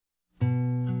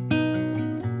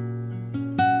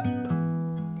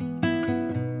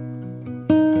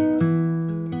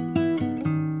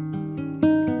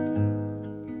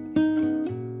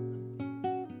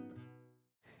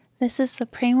This is the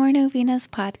Pray More Novenas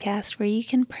podcast where you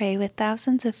can pray with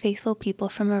thousands of faithful people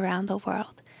from around the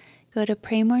world. Go to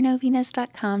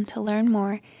praymorenovenas.com to learn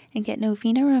more and get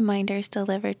novena reminders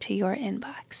delivered to your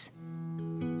inbox.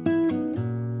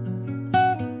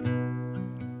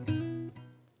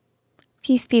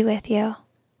 Peace be with you.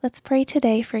 Let's pray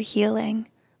today for healing.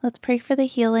 Let's pray for the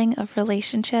healing of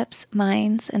relationships,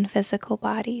 minds, and physical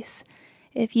bodies.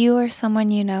 If you or someone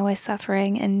you know is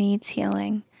suffering and needs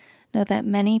healing, know that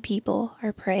many people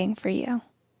are praying for you.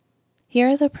 Here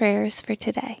are the prayers for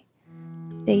today,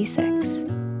 Day 6.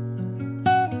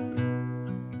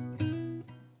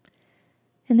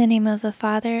 In the name of the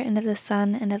Father, and of the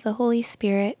Son, and of the Holy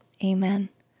Spirit, Amen.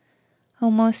 O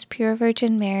most pure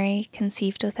Virgin Mary,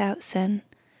 conceived without sin,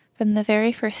 from the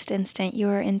very first instant you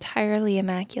are entirely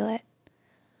immaculate.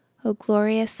 O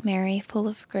glorious Mary, full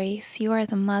of grace, you are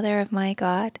the Mother of my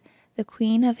God, the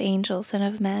Queen of angels and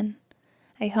of men.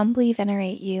 I humbly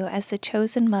venerate you as the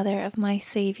chosen mother of my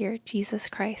Savior, Jesus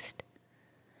Christ.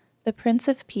 The Prince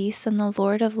of Peace and the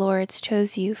Lord of Lords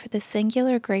chose you for the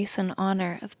singular grace and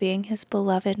honor of being his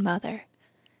beloved mother.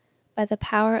 By the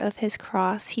power of his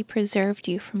cross, he preserved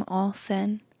you from all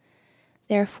sin.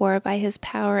 Therefore, by his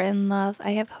power and love,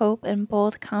 I have hope and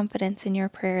bold confidence in your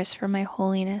prayers for my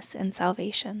holiness and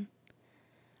salvation.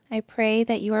 I pray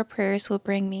that your prayers will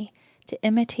bring me to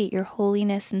imitate your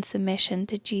holiness and submission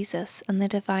to Jesus and the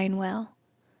divine will.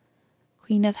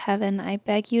 Queen of Heaven, I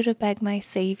beg you to beg my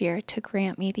Savior to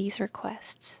grant me these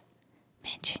requests.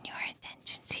 Mention your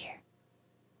intentions here.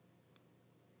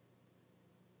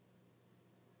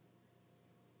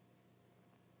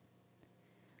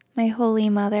 My Holy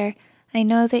Mother, I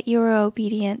know that you are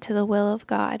obedient to the will of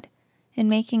God. In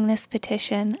making this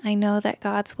petition, I know that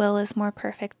God's will is more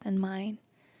perfect than mine.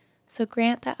 So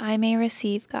grant that I may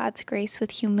receive God's grace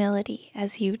with humility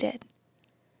as you did.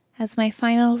 As my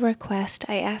final request,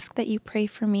 I ask that you pray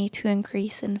for me to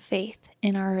increase in faith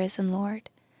in our risen Lord.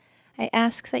 I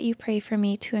ask that you pray for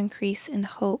me to increase in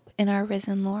hope in our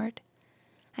risen Lord.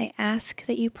 I ask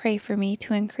that you pray for me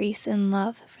to increase in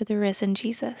love for the risen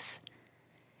Jesus.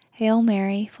 Hail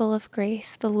Mary, full of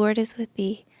grace, the Lord is with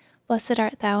thee. Blessed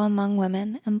art thou among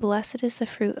women, and blessed is the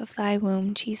fruit of thy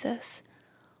womb, Jesus.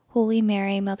 Holy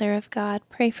Mary, Mother of God,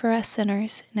 pray for us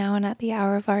sinners, now and at the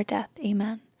hour of our death.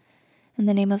 Amen. In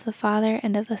the name of the Father,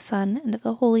 and of the Son, and of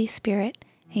the Holy Spirit.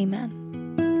 Amen.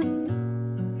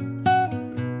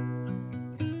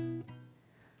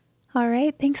 All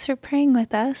right, thanks for praying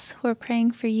with us. We're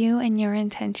praying for you and your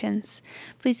intentions.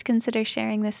 Please consider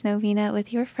sharing this novena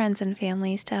with your friends and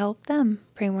families to help them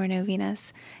pray more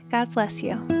novenas. God bless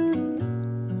you.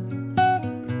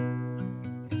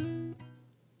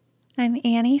 I'm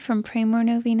Annie from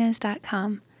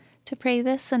praymorenovenas.com. To pray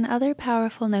this and other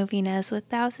powerful novenas with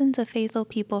thousands of faithful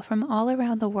people from all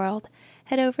around the world,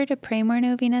 head over to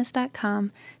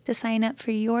praymorenovenas.com to sign up for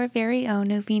your very own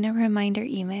novena reminder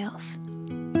emails.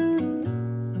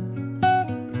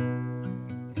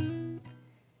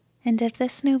 And if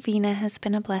this novena has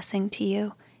been a blessing to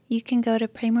you, you can go to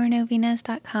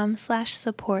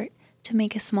praymorenovenas.com/support to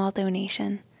make a small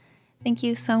donation. Thank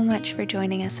you so much for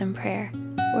joining us in prayer.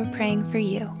 We're praying for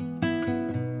you.